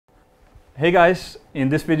Hey guys, in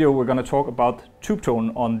this video we're going to talk about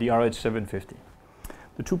TubeTone on the RH750.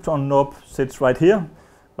 The TubeTone knob sits right here,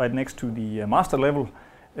 right next to the master level,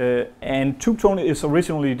 and TubeTone is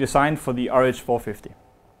originally designed for the RH450,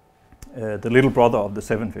 the little brother of the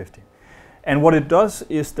 750. And what it does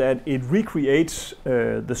is that it recreates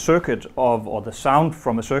the circuit of, or the sound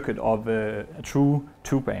from a circuit of a true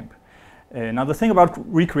tube amp. Now the thing about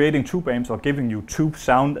recreating tube amps or giving you tube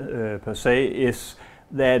sound per se is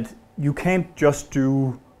that you can't just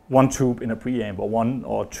do one tube in a preamp or one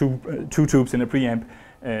or two tubes in a preamp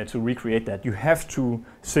to recreate that. You have to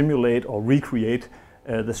simulate or recreate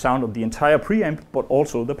the sound of the entire preamp, but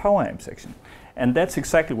also the power amp section. And that's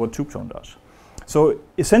exactly what TubeTone does. So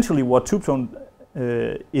essentially what TubeTone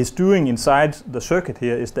is doing inside the circuit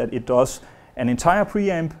here is that it does an entire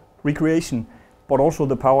preamp recreation, but also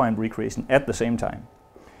the power amp recreation at the same time.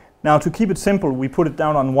 Now to keep it simple, we put it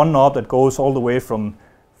down on one knob that goes all the way from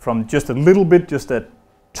just a little bit, just a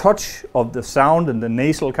touch of the sound and the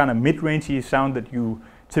nasal kind of mid-rangey sound that you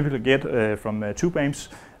typically get from tube amps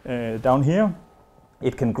down here.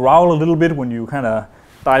 It can growl a little bit when you kind of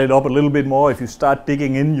dial it up a little bit more. If you start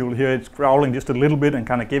digging in, you'll hear it growling just a little bit and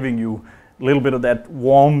kind of giving you a little bit of that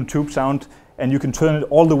warm tube sound. And you can turn it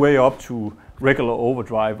all the way up to regular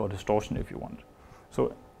overdrive or distortion if you want.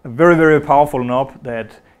 So a very, very powerful knob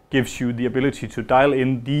that gives you the ability to dial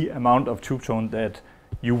in the amount of tube tone that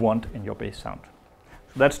you want in your bass sound.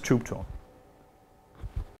 So that's TubeTone.